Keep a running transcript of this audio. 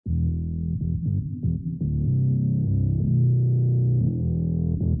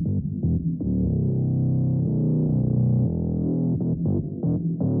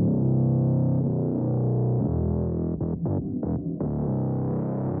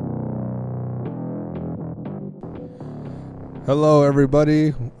Hello,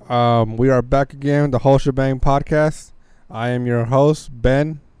 everybody. We are back again, the Whole Sha-Bang Podcast. I am your host,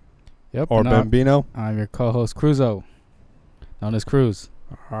 Ben, or Bambino. I'm your co-host, Cruzo, known as Cruz.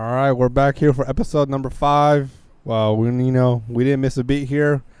 All right, we're back here for episode number 5. Well, we didn't miss a beat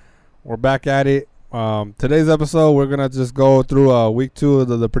here. We're back at it. Today's episode, we're gonna just go through week 2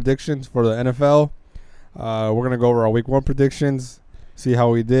 of the predictions for the NFL. We're gonna go over our week 1 predictions, see how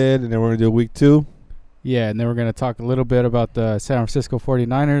we did, and then we're gonna do week 2. Yeah, and then we're going to talk a little bit about the San Francisco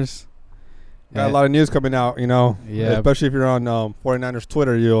 49ers. Got a lot of news coming out, Yeah. especially if you're on 49ers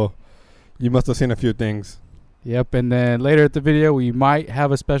Twitter, you must have seen a few things. Yep, and then later at the video, we might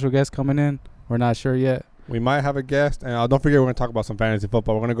have a special guest coming in. We're not sure yet. We might have a guest, and don't forget we're going to talk about some fantasy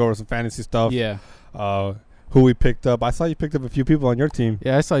football. We're going to go over some fantasy stuff. Yeah. Who we picked up. I saw you picked up a few people on your team.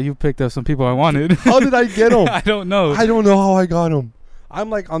 Yeah, I saw you picked up some people I wanted. How did I get them? I don't know. I don't know how I got them. I'm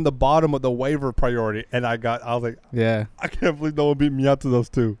like on the bottom of the waiver priority, and I was like, yeah, I can't believe no one beat me out to those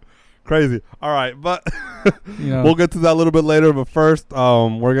two. Crazy. All right, but we'll get to that a little bit later. But first,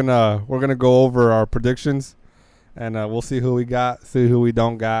 we're gonna go over our predictions, and we'll see who we got, see who we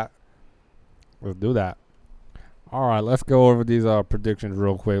don't got. Let's do that. All right, let's go over these predictions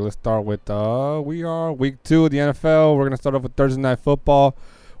real quick. Let's start with we are week 2 of the NFL. We're gonna start off with Thursday Night Football.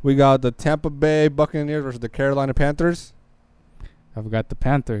 We got the Tampa Bay Buccaneers versus the Carolina Panthers. I've got the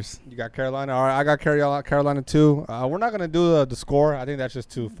Panthers. You got Carolina. All right, I got Carolina too. We're not gonna do the score. I think that's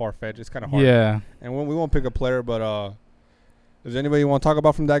just too far fetched. It's kind of hard. Yeah. And we won't pick a player, but is there anybody you want to talk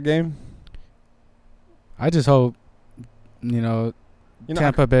about from that game? I just hope,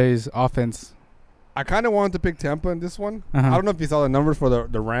 Tampa Bay's offense. I kind of wanted to pick Tampa in this one. Uh-huh. I don't know if you saw the numbers for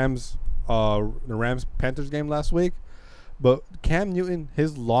the Rams Panthers game last week, but Cam Newton,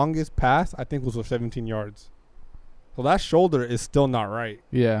 his longest pass I think was for 17 yards. So that shoulder is still not right.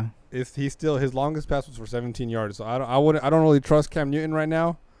 Yeah. His longest pass was for 17 yards. So I don't really trust Cam Newton right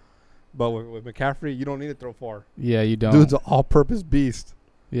now. But with McCaffrey, you don't need to throw far. Yeah, you don't. Dude's an all-purpose beast.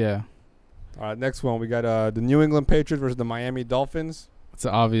 Yeah. All right, next one we got the New England Patriots versus the Miami Dolphins. It's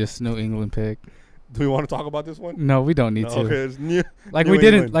an obvious New England pick. Do we want to talk about this one? No, we don't need to. Okay, it's New we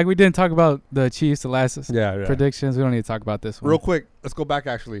didn't talk about the Chiefs the last predictions. We don't need to talk about this one. Real quick, let's go back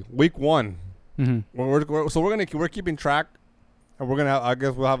actually. Week 1. Mm-hmm. We're keeping track, and I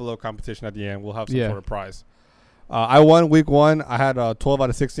guess we'll have a little competition at the end. We'll have some sort of prize. I won week 1. I had 12 out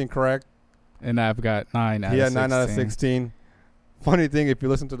of 16 correct, and I've got 9 out of 16. He had 9 out of 16. Funny thing, if you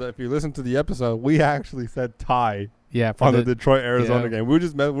listen to the episode, we actually said tie. Yeah, on the Detroit Arizona game. We were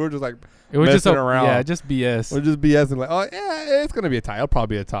just like it was messing around. Yeah, just BS. We're just BSing like, oh yeah, it's gonna be a tie. It'll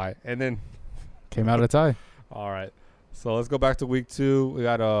probably be a tie, and then came out a tie. All right, so let's go back to week 2. We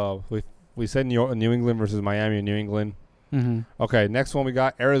got we said New England versus Miami and New England. Mm-hmm. Okay, next one we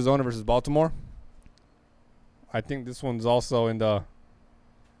got Arizona versus Baltimore. I think this one's also in the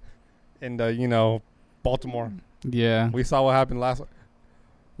Baltimore. Yeah. We saw what happened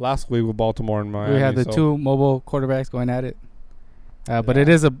last week with Baltimore and Miami. We had the two mobile quarterbacks going at it. But it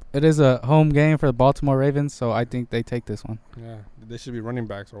is a home game for the Baltimore Ravens, so I think they take this one. Yeah, they should be running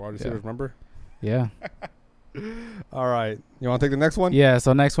backs or wide receivers. Remember? Yeah. All right. You want to take the next one? Yeah,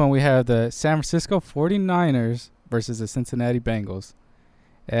 so next one we have the San Francisco 49ers versus the Cincinnati Bengals.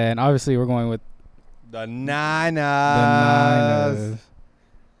 And obviously we're going with the Niners.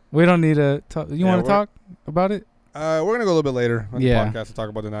 We don't need to talk. You want to talk about it? We're going to go a little bit later on the podcast to talk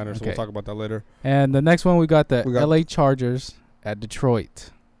about the Niners, so we'll talk about that later. And the next one we got LA Chargers at Detroit.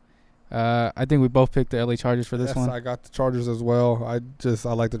 I think we both picked the LA Chargers for this one. I got the Chargers as well. I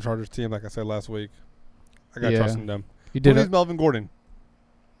like the Chargers team, like I said last week. I got trust in them. Who needs Melvin Gordon?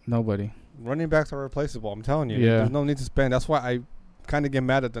 Nobody. Running backs are replaceable. I'm telling you. Yeah. There's no need to spend. That's why I kind of get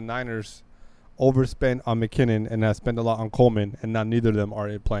mad at the Niners overspend on McKinnon and I spend a lot on Coleman, and now neither of them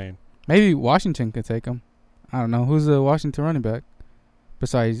are playing. Maybe Washington could take him. I don't know. Who's the Washington running back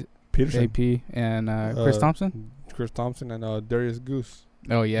besides Peterson, AP and Chris Thompson? Chris Thompson and Darius Goose.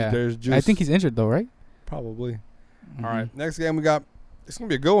 Oh, yeah. Darius Juice. I think he's injured, though, right? Probably. Mm-hmm. All right. Next game we got. It's going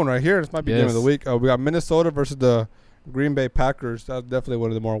to be a good one right here. This might be game of the week. We got Minnesota versus the Green Bay Packers. That's definitely one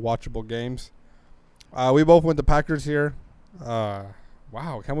of the more watchable games. We both went the Packers here. Wow.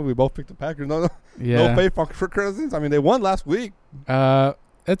 Can't believe we both picked the Packers. No faith on Kirk Cousins. I mean, they won last week.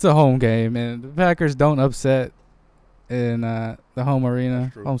 It's a home game, and the Packers don't upset in the home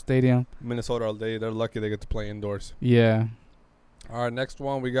arena, home stadium. Minnesota, they're lucky they get to play indoors. Yeah. All right, next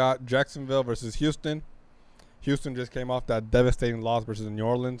one we got Jacksonville versus Houston. Houston just came off that devastating loss versus New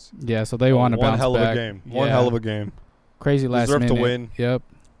Orleans. Yeah, so they want to bounce back. One hell of a game. One hell of a game. Crazy last minute. Deserved to win. Yep.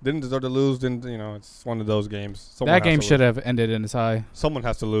 Didn't deserve to lose. It's one of those games. That game should have ended in a tie. Someone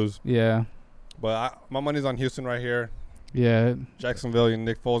has to lose. Yeah. But my money's on Houston right here. Yeah. Jacksonville and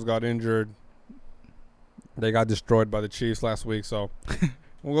Nick Foles got injured. They got destroyed by the Chiefs last week, so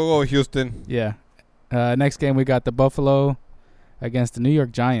we'll go with Houston. Yeah. Next game, we got the Buffalo against the New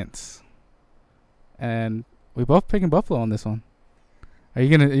York Giants. And we both picking Buffalo on this one. Are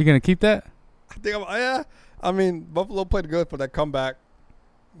you gonna keep that? I think yeah. I mean, Buffalo played good for that comeback.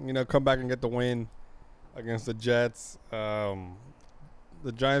 Come back and get the win against the Jets.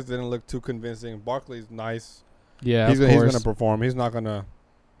 The Giants didn't look too convincing. Barkley's nice. Yeah, he's going to perform. He's not going to.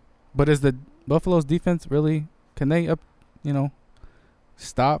 But is the Buffalo's defense really? Can they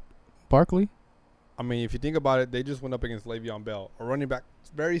stop Barkley? I mean, if you think about it, they just went up against Le'Veon Bell, a running back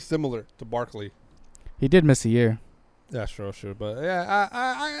very similar to Barkley. He did miss a year. Yeah, sure. But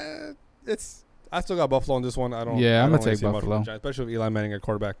yeah, I still got Buffalo on this one. I'm gonna take Buffalo, especially with Eli Manning at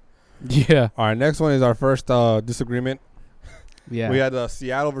quarterback. Yeah. All right, next one is our first disagreement. Yeah. We had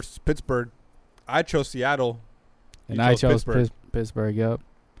Seattle versus Pittsburgh. I chose Seattle. And I chose Pittsburgh. Yep.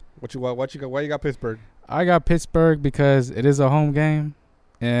 Why you got Pittsburgh? I got Pittsburgh because it is a home game,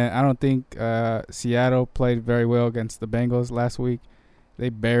 and I don't think Seattle played very well against the Bengals last week. They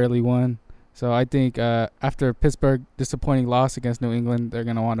barely won. So I think after Pittsburgh disappointing loss against New England, they're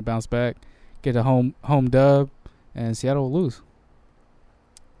gonna want to bounce back, get a home dub, and Seattle will lose.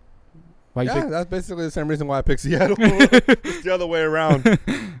 That's basically the same reason why I picked Seattle. It's the other way around.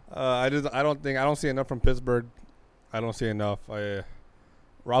 I don't see enough from Pittsburgh. I don't see enough.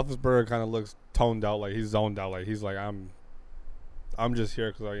 Roethlisberger kind of looks toned out, like he's zoned out, like he's like I'm just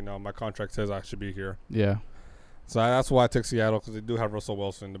here because my contract says I should be here. Yeah. So that's why I took Seattle, because they do have Russell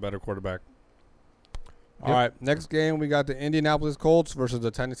Wilson, the better quarterback. Yep. All right, next game we got the Indianapolis Colts versus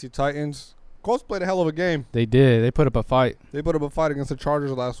the Tennessee Titans. Colts played a hell of a game. They did. They put up a fight. They put up a fight against the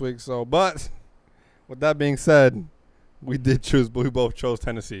Chargers last week. So, but with that being said, we both chose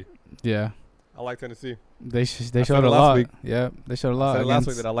Tennessee. Yeah. I like Tennessee. They showed a lot. Week. Yeah, they showed a lot. I said last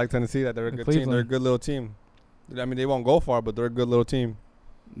week that I like Tennessee, that they're a good team. They're a good little team. I mean, they won't go far, but they're a good little team.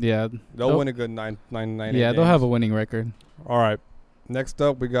 Yeah. They'll win a good 9 Yeah, they'll have a winning record. All right. Next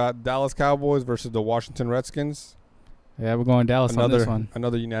up, we got Dallas Cowboys versus the Washington Redskins. Yeah, we're going Dallas on this one.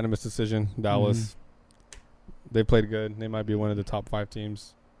 Another unanimous decision, Dallas. Mm-hmm. They played good. They might be one of the top 5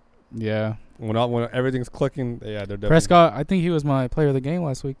 teams. Yeah. When everything's clicking, they're definitely. Prescott, I think he was my player of the game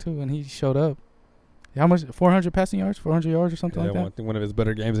last week, too, and he showed up. How much? 400 passing yards? 400 yards or something like that? I think one of his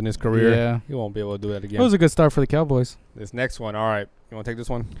better games in his career. Yeah. He won't be able to do that again. It was a good start for the Cowboys. This next one, all right. You want to take this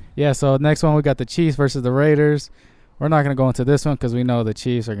one? Yeah, so next one we got the Chiefs versus the Raiders. We're not going to go into this one because we know the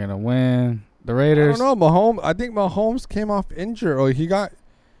Chiefs are going to win. The Raiders. I don't know. I think Mahomes came off injured. Or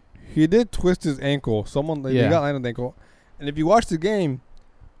he did twist his ankle. He got landed ankle. And if you watch the game,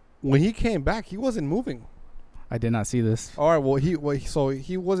 when he came back, he wasn't moving. I did not see this. All right, so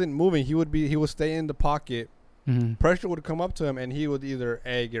he wasn't moving. He would stay in the pocket. Mm-hmm. Pressure would come up to him, and he would either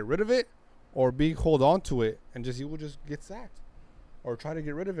A, get rid of it, or B, hold on to it, and he would just get sacked, or try to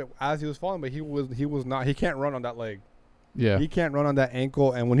get rid of it as he was falling. But he was not. He can't run on that leg. Yeah, he can't run on that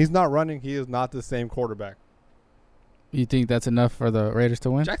ankle, and when he's not running, he is not the same quarterback. You think that's enough for the Raiders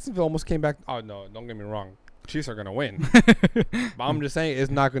to win? Jacksonville almost came back. Oh no, don't get me wrong. Chiefs are gonna win, but I'm just saying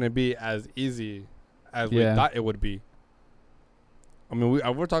it's not gonna be as easy as we thought it would be. I mean, we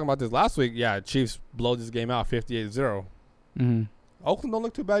were talking about this last week. Yeah, Chiefs blow this game out 58-0. Mm-hmm. Oakland don't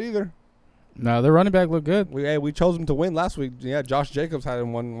look too bad either. No, their running back looked good. We chose them to win last week. Yeah, Josh Jacobs had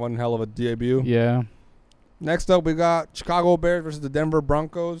one hell of a debut. Yeah. Next up, we got Chicago Bears versus the Denver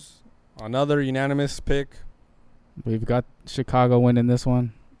Broncos. Another unanimous pick. We've got Chicago winning this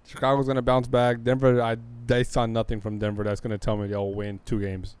one. Chicago's going to bounce back. Denver, they saw nothing from Denver that's going to tell me they'll win 2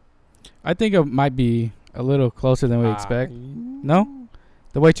 games. I think it might be a little closer than we expect. No?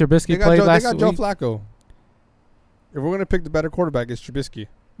 The way Trubisky played last week. They got Joe Flacco. If we're going to pick the better quarterback, it's Trubisky.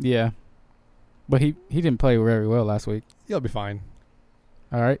 Yeah. But he didn't play very well last week. He'll be fine.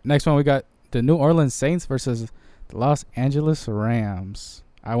 All right. Next one, we got the New Orleans Saints versus the Los Angeles Rams.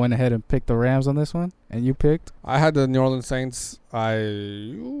 I went ahead and picked the Rams on this one, and you picked? I had the New Orleans Saints.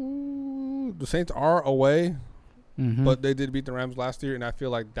 The Saints are away, but they did beat the Rams last year, and I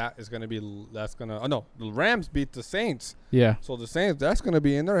feel like the Rams beat the Saints. Yeah. So the Saints, that's going to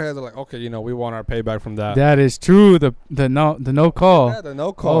be in their heads. They're like, okay, we want our payback from that. That is true. The no call. Yeah, the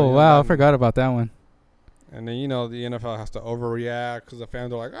no call. Oh, wow. I forgot about that one. And then, the NFL has to overreact because the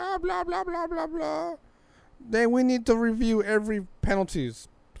fans are like, blah, blah, blah, blah, blah. Then we need to review every penalty.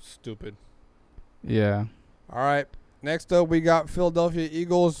 Stupid. Yeah. All right. Next up, we got Philadelphia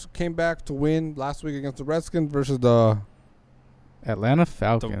Eagles came back to win last week against the Redskins versus the Atlanta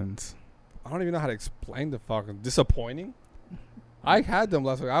Falcons. I don't even know how to explain the Falcons. Disappointing. I had them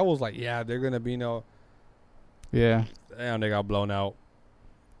last week. I was like, yeah, they're going to be Yeah. Damn, they got blown out.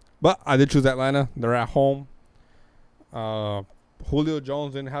 But I did choose Atlanta. They're at home. Julio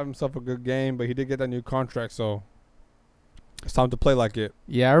Jones didn't have himself a good game, but he did get that new contract, so it's time to play like it.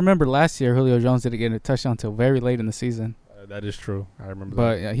 Yeah, I remember last year Julio Jones didn't get a touchdown until very late in the season. That is true. I remember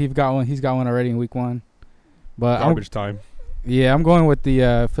but that. But he's got one. He's got one already in week 1. But Garbage time. Yeah, I'm going with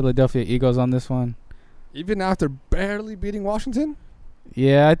the Philadelphia Eagles on this one. Even after barely beating Washington?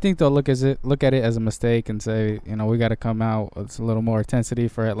 Yeah, I think they'll look at it as a mistake and say, we got to come out with a little more intensity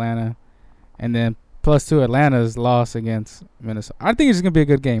for Atlanta. And then +2 Atlanta's loss against Minnesota. I think it's going to be a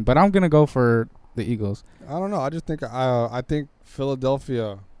good game, but I'm going to go for the Eagles. I don't know. I just think I think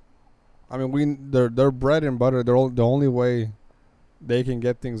Philadelphia, I mean, they're bread and butter. The only way they can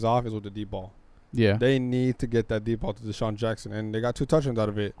get things off is with the deep ball. Yeah. They need to get that deep ball to Deshaun Jackson, and they got 2 touchdowns out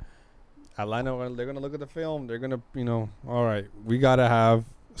of it. Atlanta, they're going to look at the film. They're going to, all right, we got to have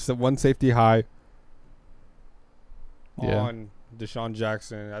one safety high on Deshaun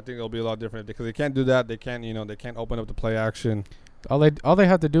Jackson. I think it'll be a lot different because they can't do that. They can't, they can't open up the play action. All they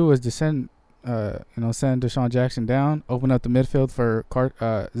have to do is to send Deshaun Jackson down, open up the midfield for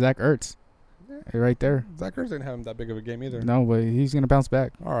Zach Ertz. Right there. Zach Ertz didn't have that big of a game either. No, but he's going to bounce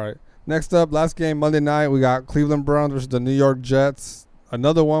back. All right. Next up, last game, Monday night, we got Cleveland Browns versus the New York Jets.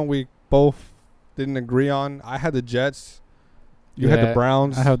 Another one we both didn't agree on. I had the Jets. You had the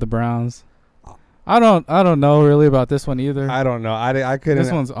Browns. I have the Browns. I don't know really about this one either. I don't know. I couldn't.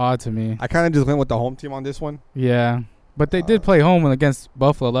 This one's odd to me. I kind of just went with the home team on this one. Yeah. But they did play home against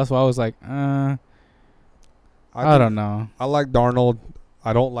Buffalo. That's why I was like, I don't know. I like Darnold.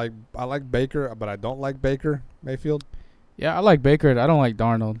 I like Baker, but I don't like Baker Mayfield. Yeah, I like Baker. I don't like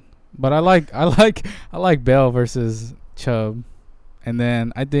Darnold. But I like Bell versus Chubb. And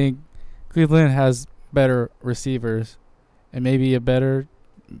then I think Cleveland has better receivers and maybe a better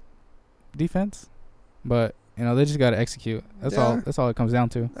defense. But they just got to execute. That's all it comes down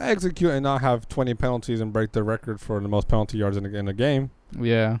to. Execute and not have 20 penalties and break the record for the most penalty yards in a game.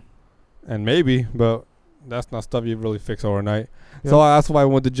 Yeah. And maybe, but that's not stuff you really fix overnight. Yep. So that's why I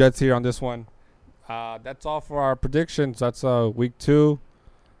went the Jets here on this one. That's all for our predictions. That's week 2.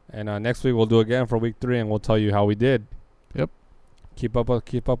 And next week we'll do again for week 3, and we'll tell you how we did. Yep. Keep up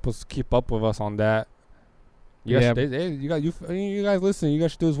with us on that. You guys listen. You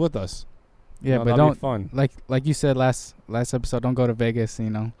guys should do this with us. Yeah, but don't fun. Like you said last episode. Don't go to Vegas. I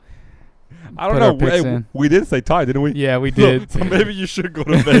don't know. We did say tie, didn't we? Yeah, we did. So maybe you should go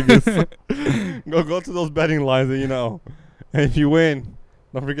to Vegas. go to those betting lines, and if you win,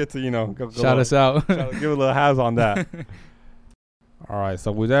 don't forget to go shout us out. Give a little has on that. All right,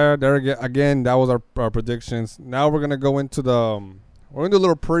 so we're there again. That was our predictions. Now we're gonna go into we're gonna do a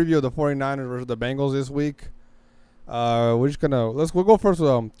little preview of the 49ers versus the Bengals this week. We'll go first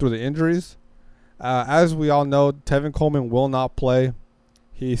through the injuries. As we all know, Tevin Coleman will not play.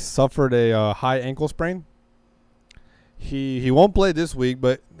 He suffered a high ankle sprain. He won't play this week,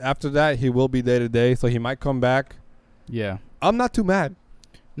 but after that he will be day to day, so he might come back. Yeah, I'm not too mad.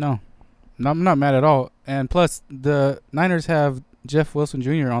 No, I'm not mad at all. And plus, the Niners have Jeff Wilson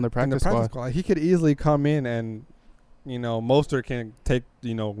Jr. on their practice squad. He could easily come in and, Mostert can take,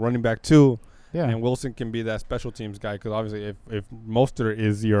 running back 2. Yeah. And Wilson can be that special teams guy because obviously if Mostert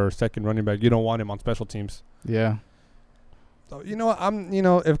is your second running back, you don't want him on special teams. Yeah. So,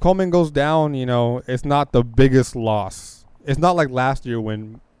 if Coleman goes down, it's not the biggest loss. It's not like last year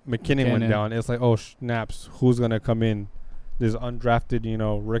when McKinnon went down. It's like, oh, snaps, who's going to come in? This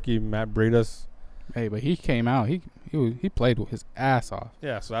undrafted, rookie Matt Breida. Hey, but he came out. He played his ass off.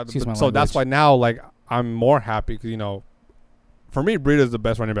 Yeah, so that's why now, I'm more happy because, for me, Breida is the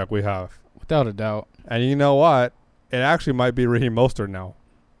best running back we have. Without a doubt. And you know what? It actually might be Raheem Mostert now.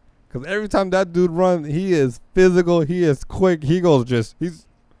 Because every time that dude runs, he is physical. He is quick. He goes he's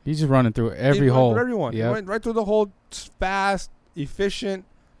just running through every hole. Everyone. Yep. He went right through the hole, fast, efficient.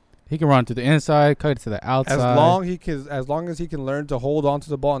 He can run to the inside, cut it to the outside. As long as he can learn to hold on to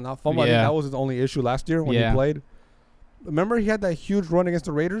the ball and not fumble. Yeah. I think that was his only issue last year when he played. Remember he had that huge run against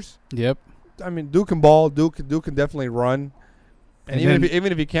the Raiders? Yep. I mean, Duke can ball. Duke can definitely run. And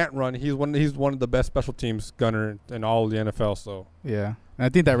even if he can't run, he's one of the best special teams gunner in all of the NFL. So yeah, and I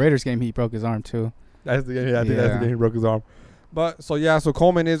think that Raiders game he broke his arm too. That's the game. I think that's the game he broke his arm. But so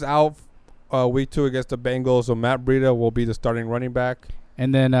Coleman is out week 2 against the Bengals. So Matt Breida will be the starting running back.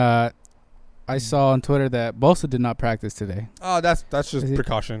 And then I saw on Twitter that Bosa did not practice today. Oh, that's just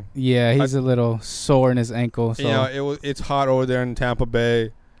precaution. Yeah, he's a little sore in his ankle. So. It's hot over there in Tampa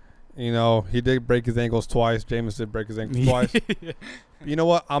Bay. He did break his ankles twice. Jameis did break his ankles twice. You know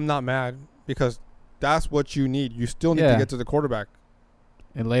what? I'm not mad because that's what you need. You still need to get to the quarterback.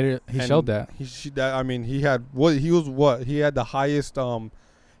 And later he showed that. He had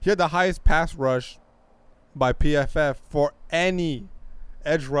the highest pass rush by PFF for any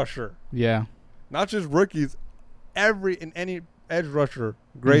edge rusher. Yeah. Not just rookies, any edge rusher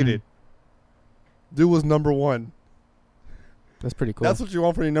graded. Dude was number 1. That's pretty cool. That's what you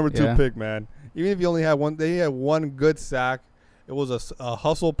want for your number 2 pick, man. Even if you only had one, they had one good sack. It was a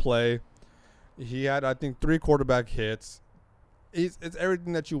hustle play. He had, I think, 3 quarterback hits. It's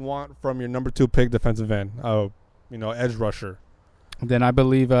everything that you want from your number 2 pick defensive end, edge rusher. Then I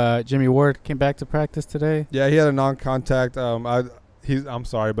believe Jimmy Ward came back to practice today. Yeah, he had a non-contact. I'm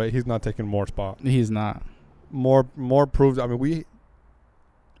sorry, but he's not taking more spot. He's not. More proved. I mean,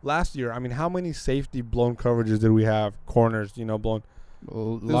 last year, how many safety blown coverages did we have? Corners, blown. A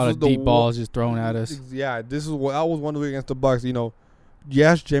lot of deep balls just thrown at us. Yeah, that was one week against the Bucs.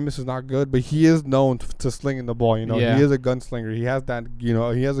 Yes, Jameis is not good, but he is known to slinging the ball. He is a gunslinger. He has that.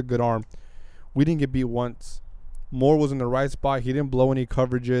 He has a good arm. We didn't get beat once. Moore was in the right spot. He didn't blow any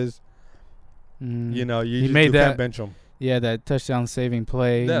coverages. You can't bench him. Yeah, that touchdown saving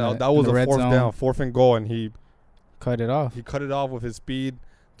play. Yeah, that was a 4th down, 4th and goal, and he cut it off. He cut it off with his speed.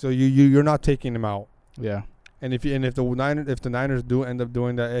 So you're not taking him out. Yeah. And if the Niners do end up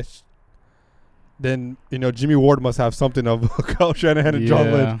doing that, then Jimmy Ward must have something of Kyle Shanahan and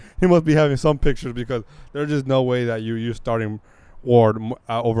John Lynch. He must be having some pictures because there's just no way that you're starting Ward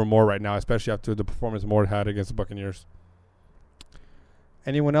over Moore right now, especially after the performance Moore had against the Buccaneers.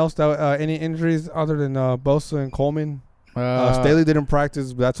 Anyone else any injuries other than Bosa and Coleman? Staley didn't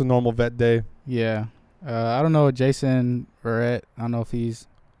practice. But that's a normal vet day. Yeah. I don't know Jason Verrett. I don't know if he's.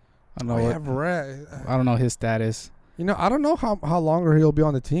 Verrett. I don't know his status. I don't know how longer he'll be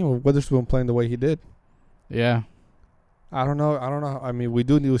on the team with Witherspoon playing the way he did. Yeah. I don't know.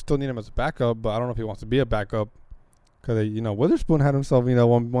 We still need him as a backup, but I don't know if he wants to be a backup because Witherspoon had himself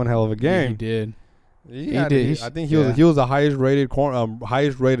one hell of a game. He did. He did. I think he was the highest rated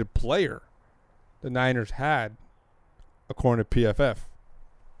player the Niners had according to PFF.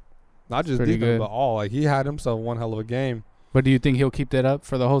 Not just defense, but all. He had himself one hell of a game. But do you think he'll keep that up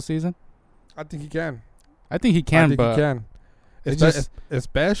for the whole season? I think he can. I think he can.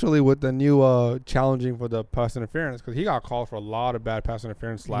 Especially with the new challenging for the pass interference, because he got called for a lot of bad pass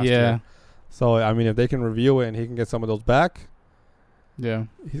interference last year. So if they can review it and he can get some of those back,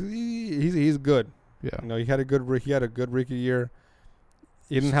 he's good. Yeah, he had a good rookie year.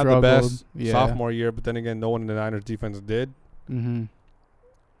 He didn't have the best sophomore year, but then again, no one in the Niners defense did. Mm-hmm.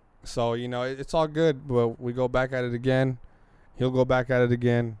 So it's all good. But we go back at it again. He'll go back at it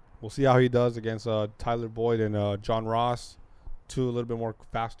again. We'll see how he does against Tyler Boyd and John Ross, 2 a little bit more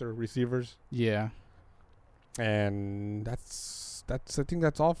faster receivers. Yeah. And that's I think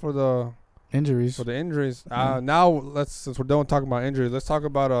that's all for the injuries. Now since we're done talking about injuries, let's talk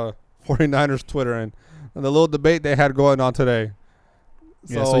about 49ers Twitter and the little debate they had going on today.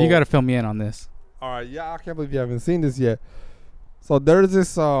 So you got to fill me in on this. All right. Yeah, I can't believe you haven't seen this yet. So there's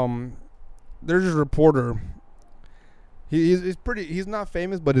this reporter. He's not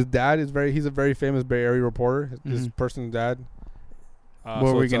famous, but his dad he's a very famous Bay Area reporter. His person's dad.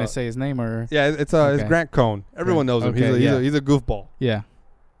 Were we gonna say his name or? Yeah, it's Grant Cohn. Everyone knows him. Okay, he's a goofball. Yeah.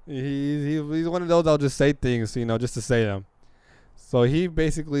 He's one of those that'll just say things, just to say them. So he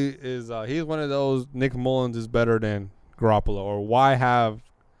basically is. He's one of those. Nick Mullins is better than Garoppolo, or why have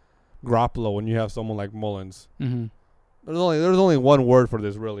Garoppolo when you have someone like Mullins? Mm-hmm. There's only one word for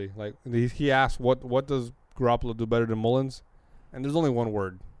this, really. Like he asked, what does Garoppolo do better than Mullins? And there's only one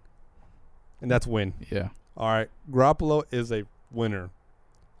word, and that's win. Yeah. All right, Garoppolo is a winner.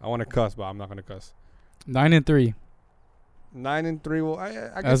 I want to cuss, but I'm not going to cuss. 9-3. 9-3. Well,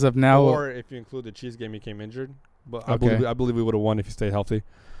 I guess as of now, or if you include the Chiefs game, he came injured. But okay. I believe we would have won if he stayed healthy.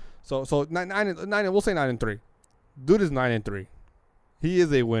 So 9. We'll say 9-3. Dude is 9-3. He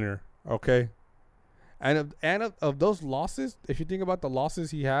is a winner. Okay. And of those losses, if you think about the losses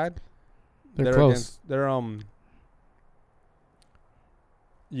he had, they're close.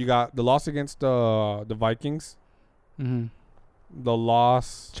 You got the loss against the Vikings. Mm-hmm. The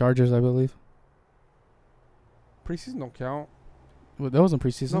loss Chargers, I believe. Preseason don't count. Well, that wasn't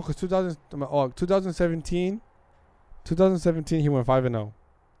preseason. No, because 2017 he went 5-0.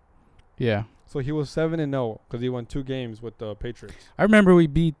 Yeah. So he was 7-0 because he won 2 games with the Patriots. I remember we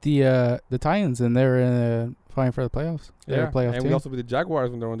beat the Titans and they were fighting for the playoffs. They were a playoff team. We also beat the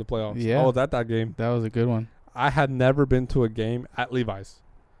Jaguars when they were in the playoffs. Yeah. I was at that game. That was a good one. I had never been to a game at Levi's.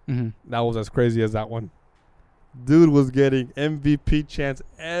 Mm-hmm. That was as crazy as that one. Dude was getting MVP chants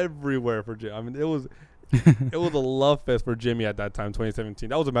everywhere for Jimmy. I mean, it was a love fest for Jimmy at that time, 2017.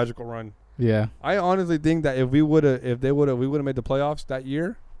 That was a magical run. Yeah. I honestly think that we would have made the playoffs that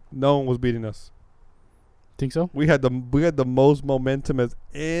year, no one was beating us. Think so? We had the most momentum as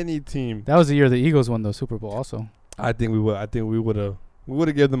any team. That was the year the Eagles won the Super Bowl also. I think we would have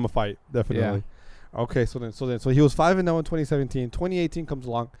given them a fight, definitely. Yeah. Okay, so he was 5-0 in 2017. 2018 comes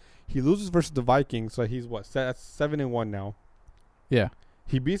along. He loses versus the Vikings, so he's what? That's 7-1 now. Yeah.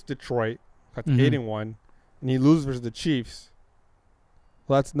 He beats Detroit. That's 8-1, and he loses versus the Chiefs.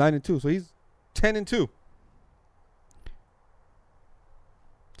 Well, that's 9-2. So he's 10-2.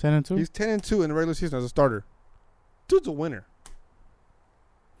 10-2. He's 10-2 in the regular season as a starter. Dude's a winner.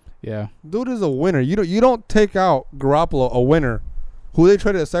 Yeah. Dude is a winner. You don't take out Garoppolo, a winner, who they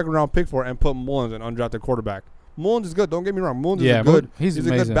traded a second round pick for, and put Mullins, an undrafted quarterback. Mullins is good. Don't get me wrong. Mullins is good. He's a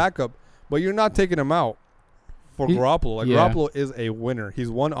good backup, but you're not taking him out for Garoppolo. Garoppolo is a winner. He's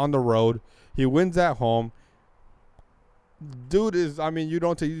won on the road. He wins at home. Dude is. I mean, you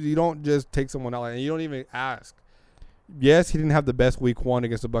don't just take someone out, and you don't even ask. Yes, he didn't have the best week 1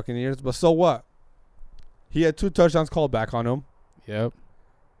 against the Buccaneers, but so what? He had 2 touchdowns called back on him. Yep.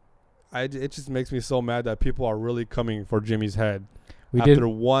 It just makes me so mad that people are really coming for Jimmy's head after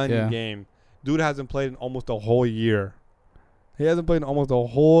one game. Dude hasn't played in almost a whole year. He hasn't played in almost a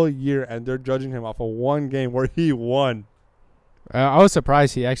whole year, and they're judging him off of one game where he won. I was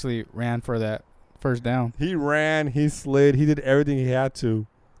surprised he actually ran for that first down. He ran. He slid. He did everything he had to.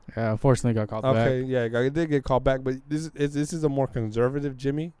 Unfortunately, got called back. Okay, yeah, he did get called back, but this is a more conservative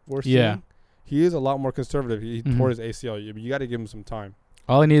Jimmy we're seeing. Yeah. He is a lot more conservative. He tore his ACL. You got to give him some time.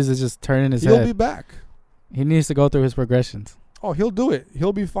 All he needs is just turn in his head. He'll be back. He needs to go through his progressions. Oh, he'll do it.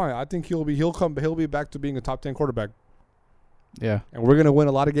 He'll be fine. I think he'll be back to being a top 10 quarterback. Yeah. And we're going to win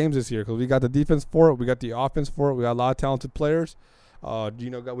a lot of games this year because we got the defense for it. We got the offense for it. We got a lot of talented players. We got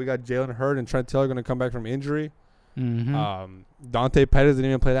Jalen Hurd and Trent Taylor going to come back from injury. Dante Pettis didn't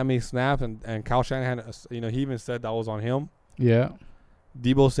even play that many snaps, and Kyle Shanahan, he even said that was on him. Yeah.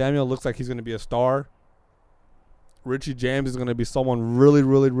 Deebo Samuel looks like he's going to be a star. Richie James is going to be someone really,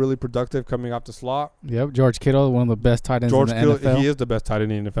 really, really productive coming off the slot. Yep. George Kittle, one of the best tight ends in the NFL. He is the best tight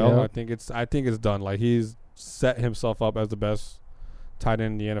end in the NFL. Yep. I think it's done. Like, he's set himself up as the best tight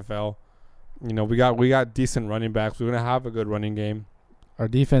end in the NFL. We got decent running backs. We're going to have a good running game. Our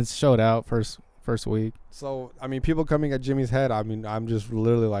defense showed out first week. So, people coming at Jimmy's head, I'm just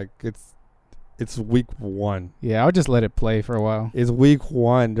literally like, it's week 1. Yeah, I'll just let it play for a while. It's week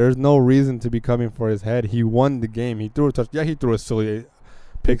 1. There's no reason to be coming for his head. He won the game. He threw a touch. Yeah, he threw a silly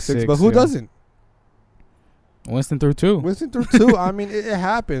pick six, but who doesn't? Winston threw 2. It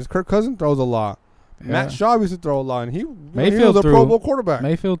happens. Kirk Cousins throws a lot. Yeah. Matt Shaw used to throw a lot, and he was a Pro Bowl quarterback.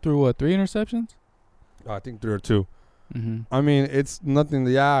 Mayfield threw 3 interceptions? I think 3 or 2. It's nothing.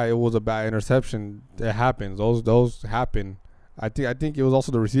 Yeah, it was a bad interception. It happens. Those happen. I think it was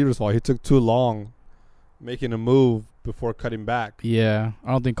also the receiver's fault. He took too long making a move before cutting back. Yeah,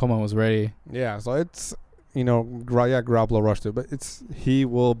 I don't think Coleman was ready. Yeah, so it's Garoppolo rushed it, but he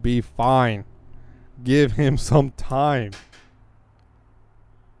will be fine. Give him some time.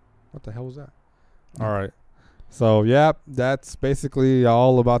 What the hell was that? All right. So that's basically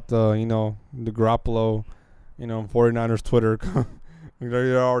all about the Garoppolo, 49ers Twitter.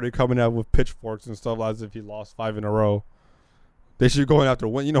 They're already coming out with pitchforks and stuff as if he lost 5 in a row. They should be going after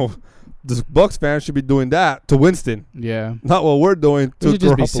the Bucs fans should be doing that to Winston. Yeah. Not what we're doing to We should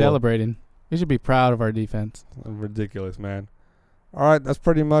just be celebrating. We should be proud of our defense. Ridiculous, man. All right, that's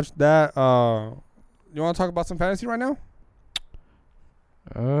pretty much that. You want to talk about some fantasy right now?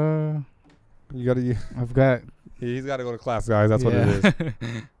 He's got to go to class, guys. That's what it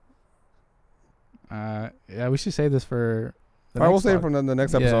is. We should save this for all right, we'll save it from the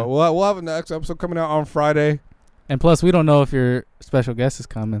next episode. We'll have the next episode coming out on Friday. And plus, we don't know if your special guest is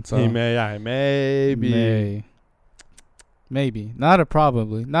coming. So he maybe. Maybe. Not a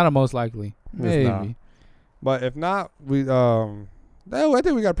probably. Not a most likely. Maybe. But if not, I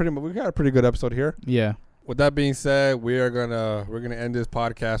think we got a pretty good episode here. Yeah. With that being said, we're gonna end this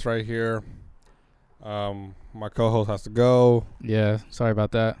podcast right here. My co-host has to go. Yeah, sorry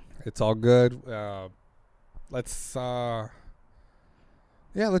about that. It's all good. Let's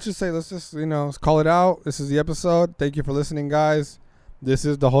just call it out. This is the episode. Thank you for listening, guys. This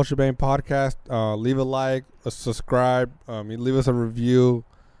is the Whole Sha-Bang Podcast. Leave a like, subscribe, leave us a review.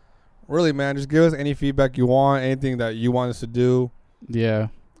 Really, man, just give us any feedback you want, anything that you want us to do. Yeah.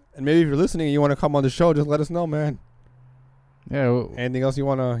 And maybe if you're listening and you want to come on the show, just let us know, man. Yeah. Anything else you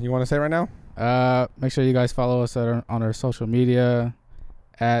wanna say right now? Make sure you guys follow us on our social media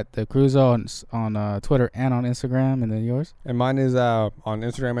at the Cruzo on Twitter and on Instagram, and then yours. And mine is on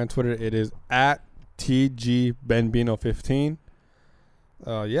Instagram and Twitter. It is at TGBenbino15.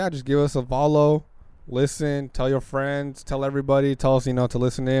 just give us a follow. Listen, tell your friends, tell everybody, tell us, to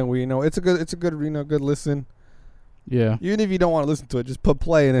listen in. We it's a good, good listen. Yeah. Even if you don't want to listen to it, just put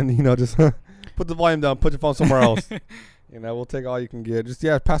play and then, just put the volume down, put your phone somewhere else. We'll take all you can get. Just,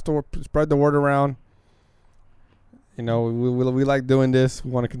 pass the word, spread the word around. We like doing this.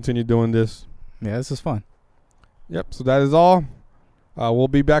 We want to continue doing this. Yeah, this is fun. Yep. So that is all. We'll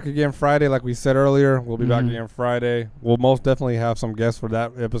be back again Friday, like we said earlier. We'll be back again Friday. We'll most definitely have some guests for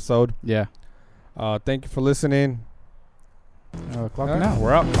that episode. Yeah. Thank you for listening. Clocking out.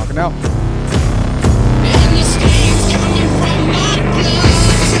 We're out. Clocking out. And the stains coming from my blood.